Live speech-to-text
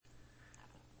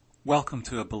Welcome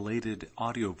to a belated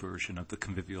audio version of the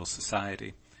Convivial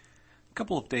Society. A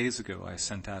couple of days ago I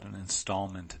sent out an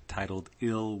installment titled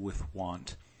Ill with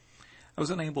Want. I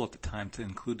was unable at the time to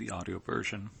include the audio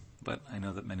version, but I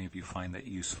know that many of you find that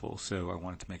useful, so I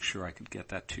wanted to make sure I could get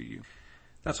that to you.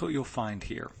 That's what you'll find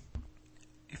here.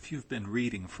 If you've been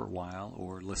reading for a while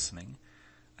or listening,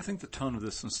 I think the tone of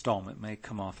this installment may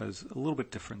come off as a little bit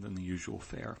different than the usual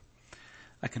fare.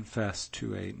 I confess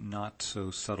to a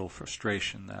not-so-subtle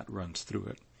frustration that runs through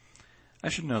it. I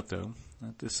should note, though,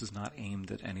 that this is not aimed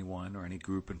at anyone or any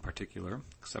group in particular,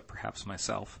 except perhaps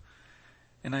myself,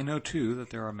 and I know, too,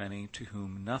 that there are many to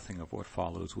whom nothing of what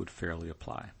follows would fairly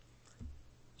apply.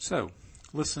 So,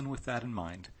 listen with that in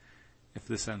mind. If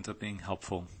this ends up being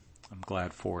helpful, I'm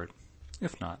glad for it.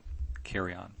 If not,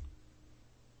 carry on.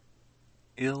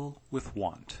 Ill with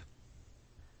Want.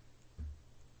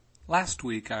 Last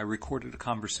week, I recorded a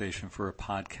conversation for a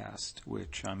podcast,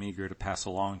 which I'm eager to pass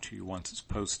along to you once it's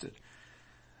posted.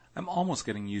 I'm almost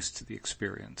getting used to the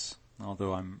experience,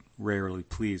 although I'm rarely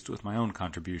pleased with my own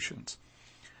contributions.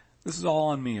 This is all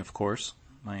on me, of course.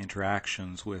 My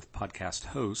interactions with podcast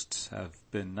hosts have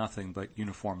been nothing but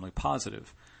uniformly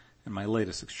positive, and my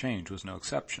latest exchange was no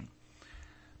exception.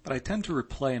 But I tend to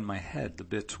replay in my head the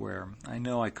bits where I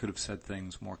know I could have said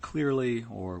things more clearly,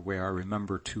 or where I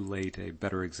remember too late a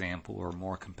better example or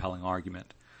more compelling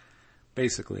argument.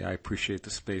 Basically, I appreciate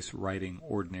the space writing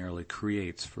ordinarily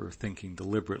creates for thinking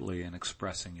deliberately and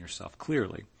expressing yourself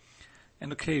clearly.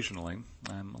 And occasionally,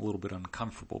 I'm a little bit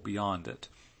uncomfortable beyond it.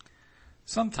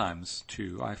 Sometimes,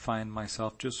 too, I find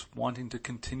myself just wanting to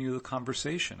continue the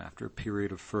conversation after a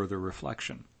period of further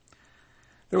reflection.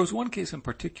 There was one case in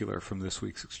particular from this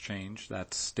week's exchange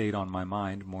that stayed on my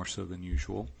mind more so than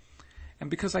usual, and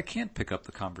because I can't pick up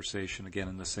the conversation again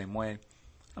in the same way,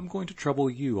 I'm going to trouble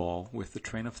you all with the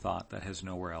train of thought that has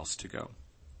nowhere else to go.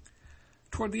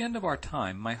 Toward the end of our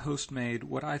time, my host made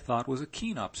what I thought was a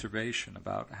keen observation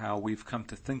about how we've come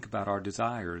to think about our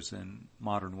desires in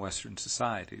modern Western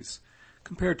societies,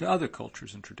 compared to other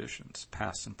cultures and traditions,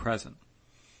 past and present.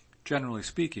 Generally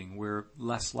speaking, we're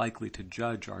less likely to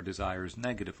judge our desires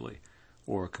negatively,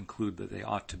 or conclude that they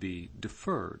ought to be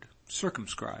deferred,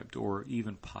 circumscribed, or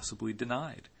even possibly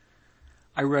denied.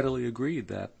 I readily agreed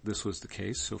that this was the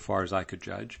case, so far as I could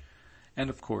judge, and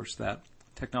of course that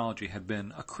technology had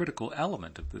been a critical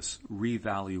element of this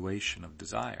revaluation of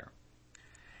desire.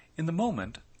 In the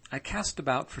moment, I cast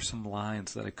about for some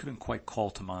lines that I couldn't quite call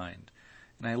to mind,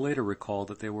 and I later recall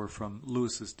that they were from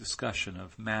Lewis's discussion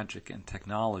of magic and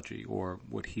technology, or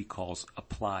what he calls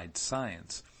applied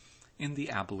science, in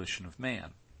The Abolition of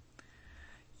Man.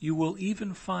 You will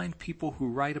even find people who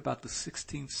write about the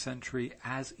 16th century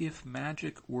as if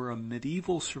magic were a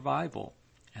medieval survival,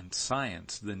 and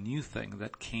science the new thing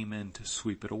that came in to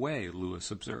sweep it away, Lewis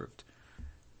observed.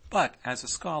 But as a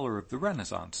scholar of the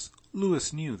Renaissance,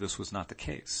 Lewis knew this was not the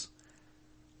case.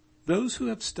 Those who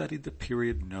have studied the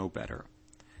period know better.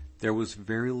 There was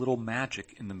very little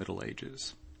magic in the Middle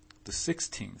Ages. The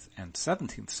 16th and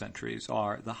 17th centuries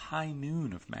are the high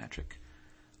noon of magic.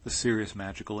 The serious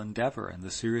magical endeavor and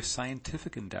the serious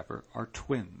scientific endeavor are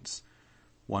twins.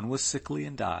 One was sickly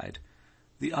and died,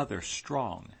 the other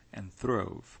strong and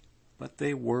throve. But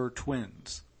they were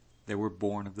twins. They were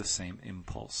born of the same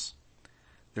impulse.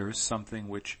 There is something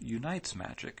which unites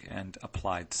magic and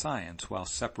applied science while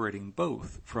separating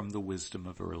both from the wisdom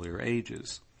of earlier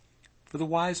ages. For the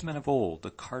wise men of old,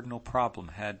 the cardinal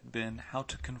problem had been how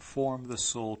to conform the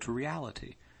soul to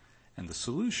reality, and the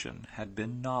solution had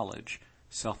been knowledge,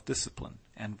 self-discipline,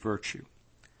 and virtue.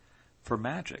 For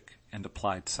magic and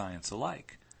applied science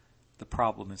alike, the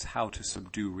problem is how to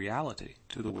subdue reality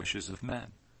to the wishes of men.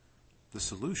 The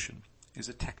solution is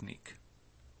a technique.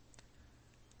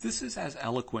 This is as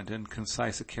eloquent and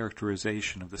concise a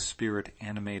characterization of the spirit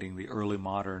animating the early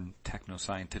modern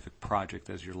techno-scientific project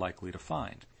as you're likely to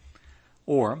find.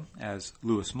 Or, as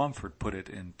Lewis Mumford put it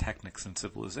in Technics and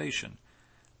Civilization,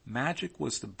 magic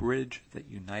was the bridge that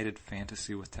united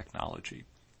fantasy with technology,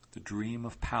 the dream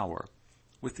of power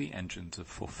with the engines of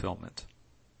fulfillment.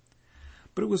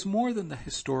 But it was more than the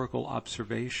historical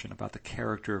observation about the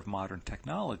character of modern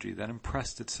technology that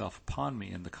impressed itself upon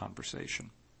me in the conversation.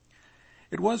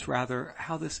 It was rather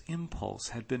how this impulse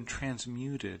had been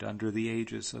transmuted under the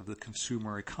aegis of the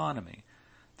consumer economy,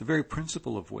 the very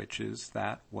principle of which is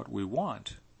that what we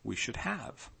want, we should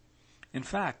have. In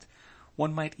fact,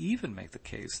 one might even make the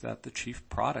case that the chief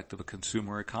product of a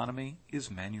consumer economy is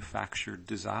manufactured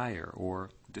desire or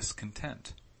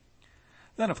discontent.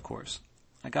 Then, of course,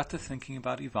 I got to thinking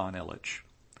about Ivan Illich.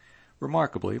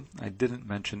 Remarkably, I didn't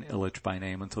mention Illich by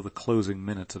name until the closing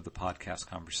minutes of the podcast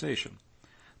conversation.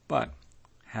 But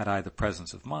had I the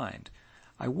presence of mind,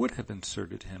 I would have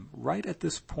inserted him right at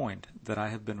this point that I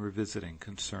have been revisiting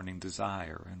concerning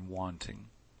desire and wanting.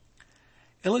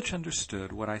 Illich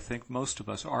understood what I think most of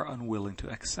us are unwilling to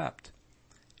accept.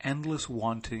 Endless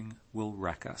wanting will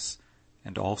wreck us,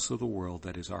 and also the world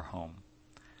that is our home.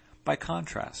 By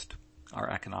contrast, our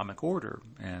economic order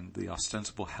and the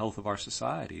ostensible health of our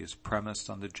society is premised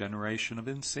on the generation of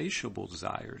insatiable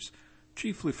desires,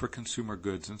 chiefly for consumer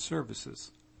goods and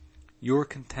services. Your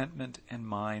contentment and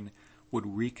mine would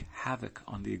wreak havoc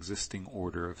on the existing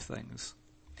order of things.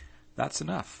 That's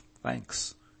enough,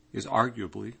 thanks, is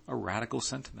arguably a radical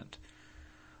sentiment.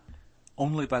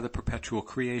 Only by the perpetual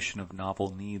creation of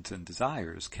novel needs and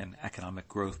desires can economic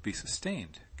growth be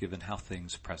sustained, given how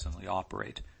things presently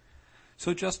operate.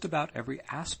 So just about every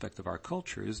aspect of our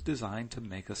culture is designed to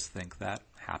make us think that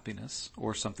happiness,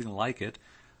 or something like it,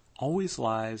 always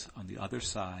lies on the other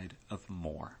side of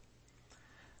more.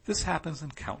 This happens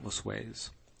in countless ways,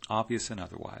 obvious and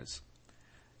otherwise.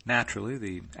 Naturally,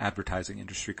 the advertising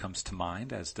industry comes to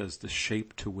mind, as does the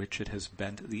shape to which it has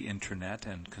bent the internet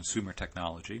and consumer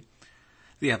technology,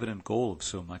 the evident goal of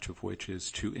so much of which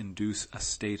is to induce a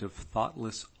state of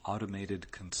thoughtless,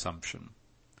 automated consumption.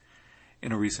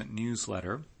 In a recent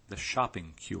newsletter, The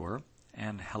Shopping Cure,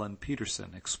 Anne Helen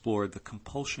Peterson explored the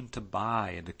compulsion to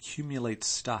buy and accumulate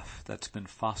stuff that's been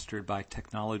fostered by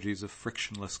technologies of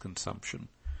frictionless consumption.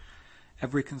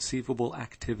 Every conceivable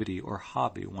activity or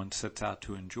hobby one sets out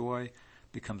to enjoy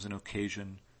becomes an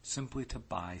occasion simply to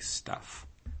buy stuff.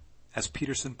 As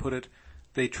Peterson put it,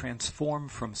 they transform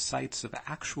from sites of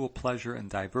actual pleasure and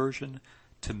diversion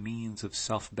to means of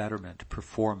self-betterment,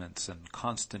 performance, and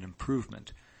constant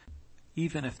improvement,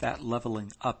 even if that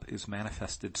leveling up is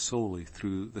manifested solely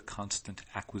through the constant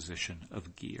acquisition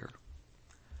of gear.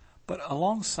 But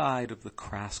alongside of the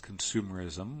crass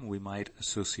consumerism we might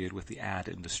associate with the ad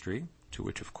industry, to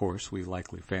which of course we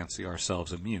likely fancy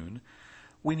ourselves immune,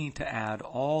 we need to add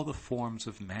all the forms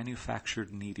of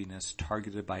manufactured neediness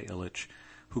targeted by Illich,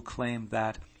 who claimed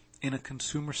that in a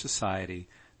consumer society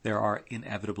there are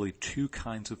inevitably two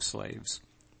kinds of slaves,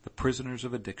 the prisoners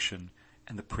of addiction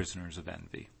and the prisoners of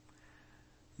envy.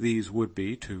 These would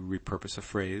be, to repurpose a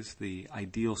phrase, the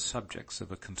ideal subjects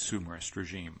of a consumerist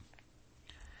regime.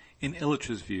 In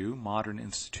Illich's view, modern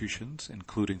institutions,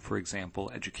 including, for example,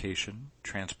 education,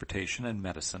 transportation, and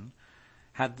medicine,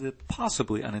 had the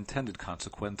possibly unintended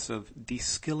consequence of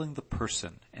de-skilling the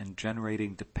person and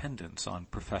generating dependence on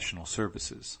professional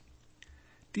services.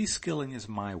 De-skilling is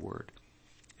my word.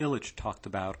 Illich talked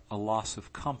about a loss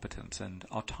of competence and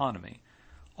autonomy,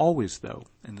 always, though,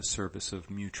 in the service of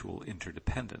mutual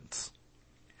interdependence.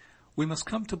 We must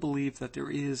come to believe that there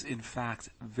is, in fact,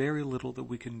 very little that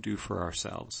we can do for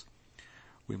ourselves.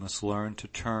 We must learn to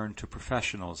turn to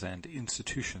professionals and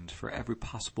institutions for every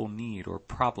possible need or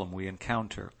problem we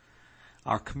encounter.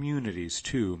 Our communities,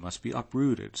 too, must be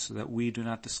uprooted so that we do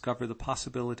not discover the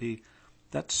possibility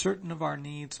that certain of our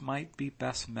needs might be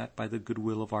best met by the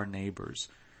goodwill of our neighbors,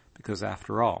 because,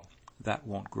 after all, that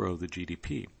won't grow the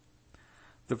GDP.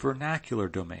 The vernacular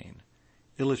domain,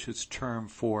 Illich's term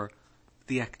for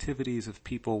the activities of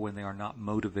people when they are not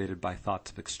motivated by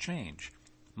thoughts of exchange,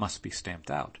 must be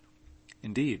stamped out.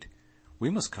 Indeed,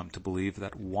 we must come to believe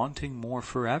that wanting more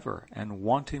forever and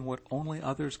wanting what only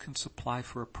others can supply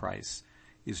for a price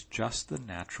is just the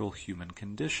natural human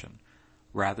condition,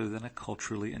 rather than a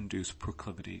culturally induced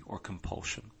proclivity or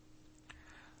compulsion.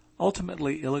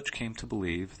 Ultimately, Illich came to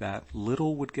believe that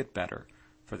little would get better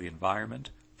for the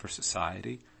environment, for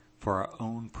society, for our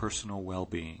own personal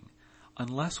well-being,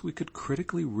 unless we could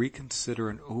critically reconsider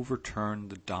and overturn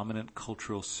the dominant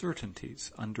cultural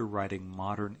certainties underwriting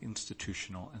modern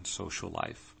institutional and social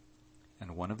life.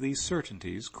 And one of these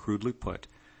certainties, crudely put,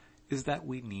 is that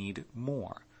we need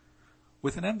more,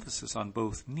 with an emphasis on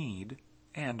both need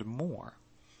and more.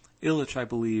 Illich, I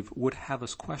believe, would have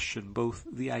us question both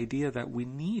the idea that we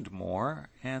need more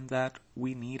and that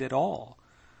we need it all.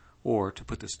 Or, to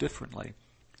put this differently,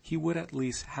 he would at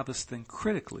least have us think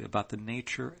critically about the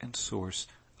nature and source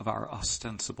of our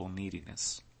ostensible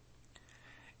neediness.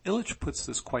 Illich puts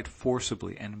this quite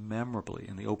forcibly and memorably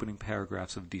in the opening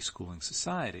paragraphs of Deschooling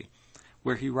Society,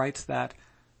 where he writes that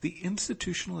the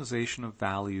institutionalization of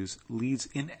values leads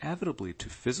inevitably to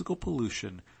physical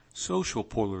pollution, social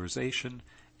polarization,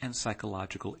 and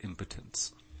psychological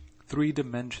impotence, 3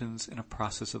 dimensions in a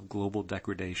process of global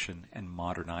degradation and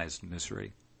modernized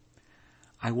misery.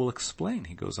 I will explain,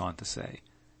 he goes on to say,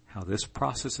 how this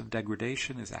process of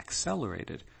degradation is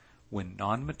accelerated when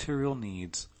non-material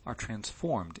needs are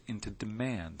transformed into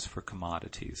demands for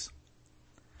commodities.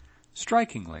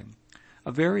 Strikingly,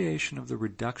 A variation of the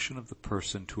reduction of the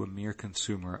person to a mere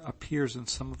consumer appears in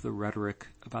some of the rhetoric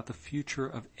about the future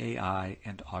of AI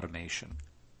and automation.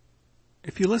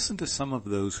 If you listen to some of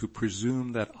those who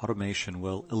presume that automation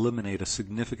will eliminate a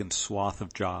significant swath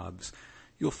of jobs,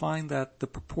 you'll find that the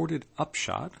purported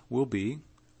upshot will be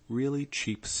really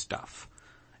cheap stuff.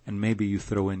 And maybe you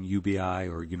throw in UBI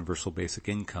or universal basic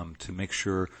income to make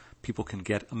sure people can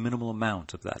get a minimal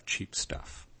amount of that cheap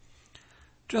stuff.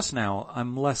 Just now,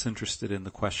 I'm less interested in the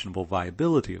questionable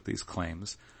viability of these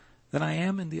claims than I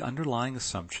am in the underlying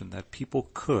assumption that people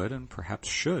could and perhaps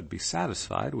should be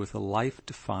satisfied with a life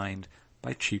defined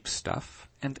by cheap stuff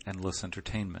and endless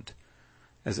entertainment.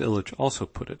 As Illich also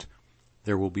put it,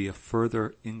 there will be a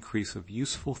further increase of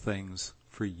useful things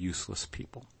for useless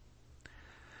people.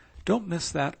 Don't miss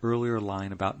that earlier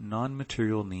line about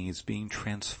non-material needs being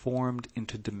transformed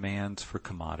into demands for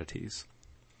commodities.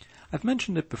 I've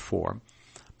mentioned it before,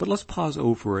 but let's pause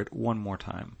over it one more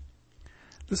time.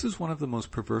 This is one of the most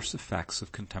perverse effects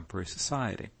of contemporary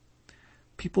society.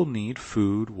 People need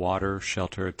food, water,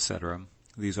 shelter, etc.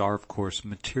 These are, of course,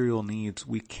 material needs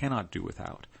we cannot do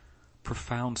without.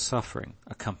 Profound suffering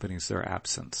accompanies their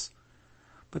absence.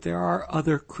 But there are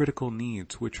other critical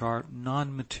needs which are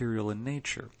non-material in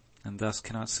nature, and thus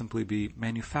cannot simply be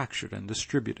manufactured and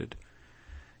distributed.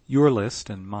 Your list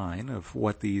and mine of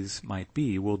what these might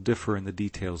be will differ in the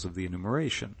details of the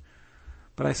enumeration,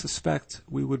 but I suspect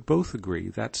we would both agree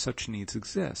that such needs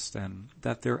exist and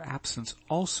that their absence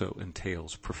also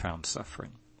entails profound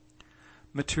suffering.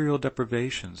 Material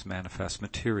deprivations manifest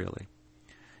materially.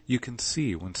 You can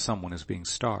see when someone is being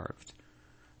starved.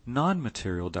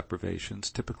 Non-material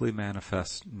deprivations typically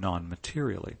manifest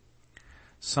non-materially.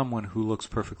 Someone who looks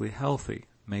perfectly healthy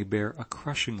may bear a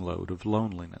crushing load of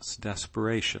loneliness,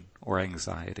 desperation, or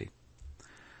anxiety.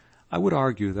 I would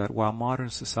argue that while modern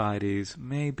societies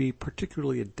may be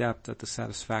particularly adept at the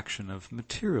satisfaction of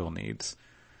material needs,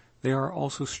 they are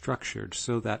also structured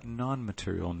so that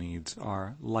non-material needs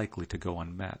are likely to go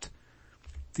unmet.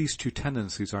 These two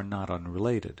tendencies are not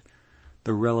unrelated.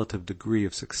 The relative degree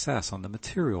of success on the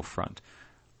material front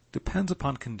depends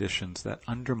upon conditions that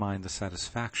undermine the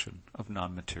satisfaction of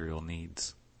non-material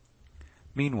needs.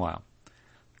 Meanwhile,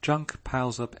 junk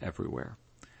piles up everywhere,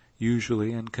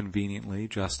 usually and conveniently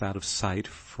just out of sight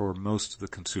for most of the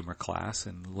consumer class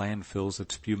in landfills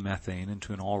that spew methane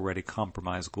into an already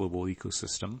compromised global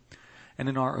ecosystem, and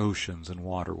in our oceans and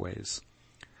waterways.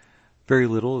 Very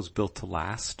little is built to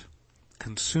last.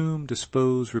 Consume,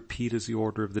 dispose, repeat is the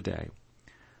order of the day.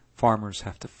 Farmers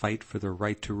have to fight for their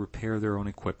right to repair their own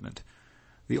equipment.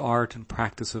 The art and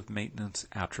practice of maintenance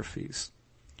atrophies.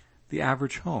 The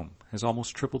average home has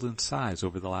almost tripled in size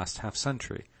over the last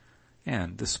half-century,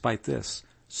 and, despite this,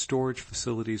 storage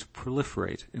facilities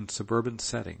proliferate in suburban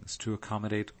settings to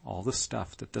accommodate all the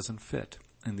stuff that doesn't fit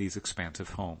in these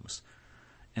expansive homes.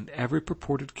 And every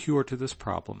purported cure to this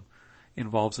problem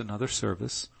involves another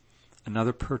service,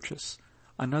 another purchase,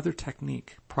 another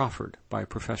technique proffered by a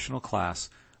professional class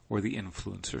or the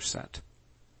influencer set.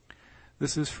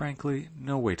 This is, frankly,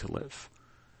 no way to live.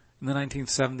 In the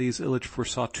 1970s, Illich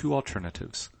foresaw two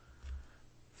alternatives.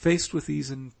 Faced with these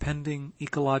impending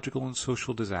ecological and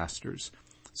social disasters,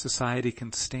 society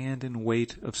can stand in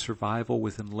wait of survival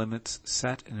within limits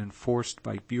set and enforced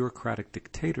by bureaucratic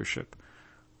dictatorship,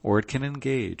 or it can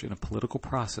engage in a political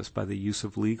process by the use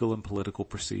of legal and political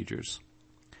procedures.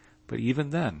 But even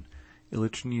then,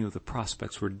 Illich knew the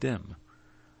prospects were dim.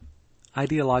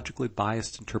 Ideologically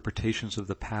biased interpretations of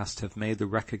the past have made the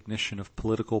recognition of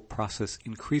political process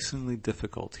increasingly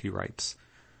difficult, he writes.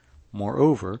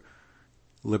 Moreover,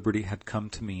 liberty had come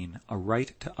to mean a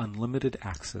right to unlimited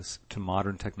access to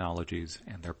modern technologies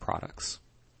and their products.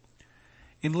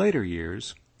 In later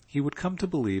years, he would come to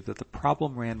believe that the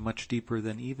problem ran much deeper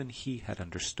than even he had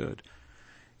understood.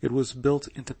 It was built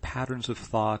into patterns of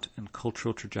thought and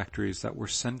cultural trajectories that were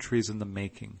centuries in the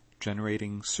making,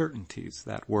 generating certainties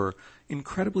that were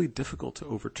incredibly difficult to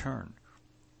overturn.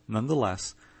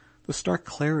 Nonetheless, the stark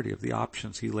clarity of the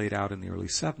options he laid out in the early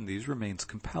 70s remains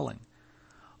compelling.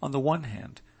 On the one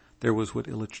hand, there was what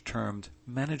Illich termed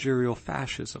managerial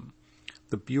fascism,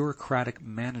 the bureaucratic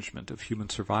management of human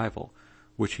survival,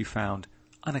 which he found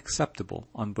unacceptable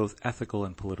on both ethical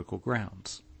and political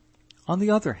grounds. On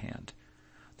the other hand,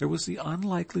 there was the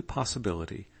unlikely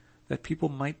possibility that people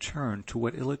might turn to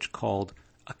what Illich called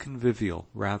a convivial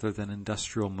rather than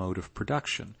industrial mode of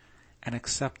production and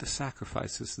accept the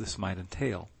sacrifices this might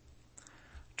entail.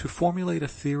 To formulate a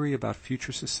theory about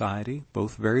future society,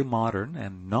 both very modern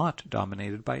and not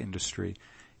dominated by industry,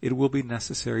 it will be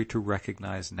necessary to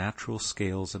recognize natural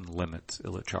scales and limits,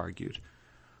 Illich argued.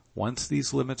 Once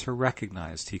these limits are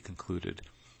recognized, he concluded,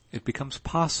 it becomes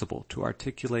possible to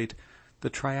articulate the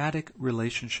triadic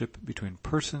relationship between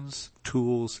persons,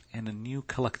 tools, and a new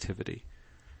collectivity.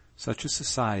 Such a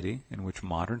society in which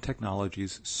modern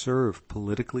technologies serve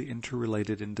politically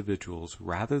interrelated individuals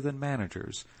rather than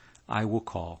managers, I will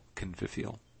call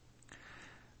convivial.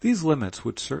 These limits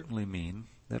would certainly mean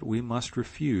that we must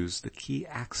refuse the key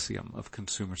axiom of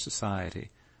consumer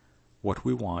society: what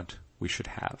we want, we should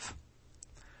have.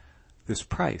 This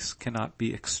price cannot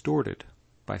be extorted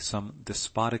by some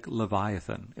despotic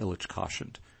leviathan, Illich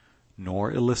cautioned,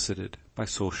 nor elicited by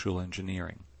social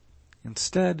engineering.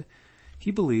 Instead,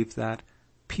 he believed that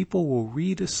people will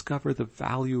rediscover the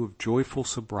value of joyful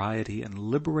sobriety and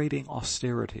liberating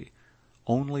austerity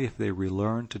only if they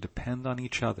relearn to depend on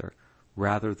each other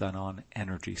rather than on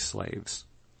energy slaves.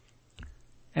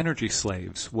 Energy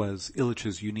slaves was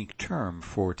Illich's unique term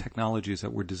for technologies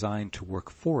that were designed to work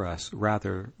for us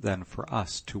rather than for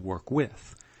us to work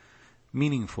with.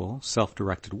 Meaningful,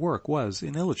 self-directed work was,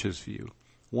 in Illich's view,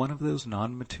 one of those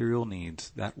non-material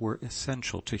needs that were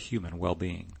essential to human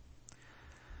well-being.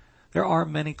 There are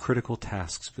many critical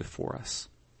tasks before us,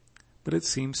 but it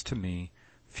seems to me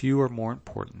few are more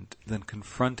important than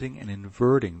confronting and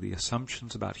inverting the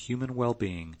assumptions about human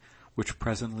well-being which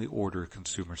presently order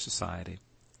consumer society.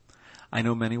 I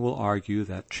know many will argue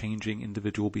that changing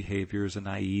individual behavior is a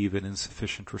naive and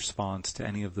insufficient response to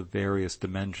any of the various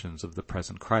dimensions of the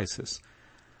present crisis.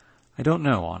 I don't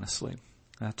know, honestly.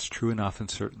 That's true enough in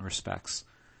certain respects.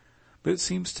 But it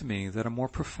seems to me that a more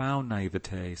profound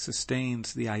naivete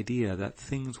sustains the idea that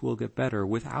things will get better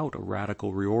without a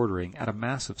radical reordering at a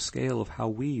massive scale of how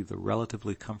we, the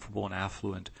relatively comfortable and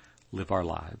affluent, live our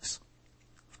lives.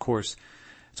 Of course,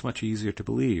 it's much easier to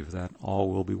believe that all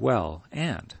will be well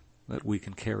and that we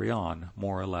can carry on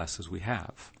more or less as we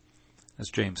have. As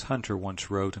James Hunter once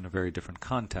wrote in a very different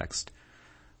context,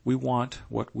 we want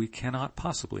what we cannot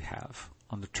possibly have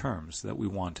on the terms that we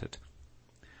want it.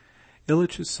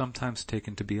 Illich is sometimes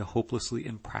taken to be a hopelessly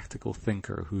impractical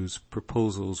thinker whose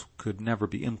proposals could never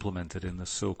be implemented in the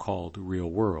so-called real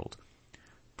world.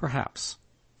 Perhaps,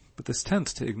 but this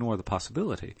tends to ignore the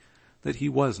possibility that he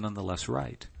was nonetheless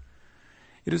right.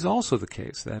 It is also the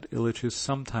case that Illich is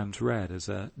sometimes read as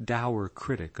a dour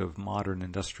critic of modern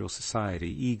industrial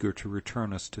society, eager to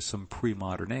return us to some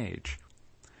pre-modern age.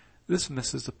 This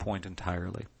misses the point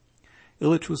entirely.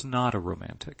 Illich was not a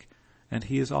romantic, and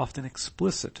he is often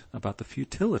explicit about the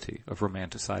futility of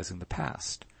romanticizing the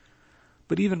past.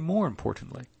 But even more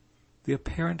importantly, the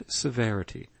apparent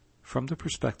severity, from the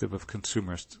perspective of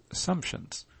consumerist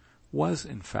assumptions, was,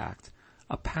 in fact,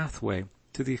 a pathway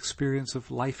to the experience of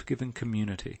life-giving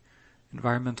community,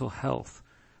 environmental health,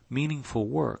 meaningful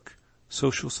work,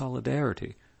 social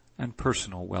solidarity, and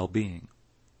personal well-being.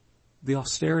 The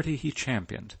austerity he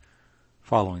championed,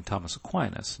 following Thomas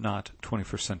Aquinas, not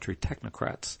 21st century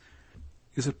technocrats,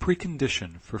 is a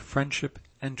precondition for friendship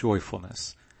and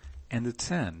joyfulness, and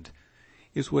its end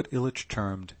is what Illich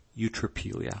termed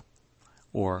eutrapelia,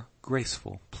 or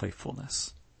graceful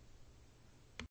playfulness.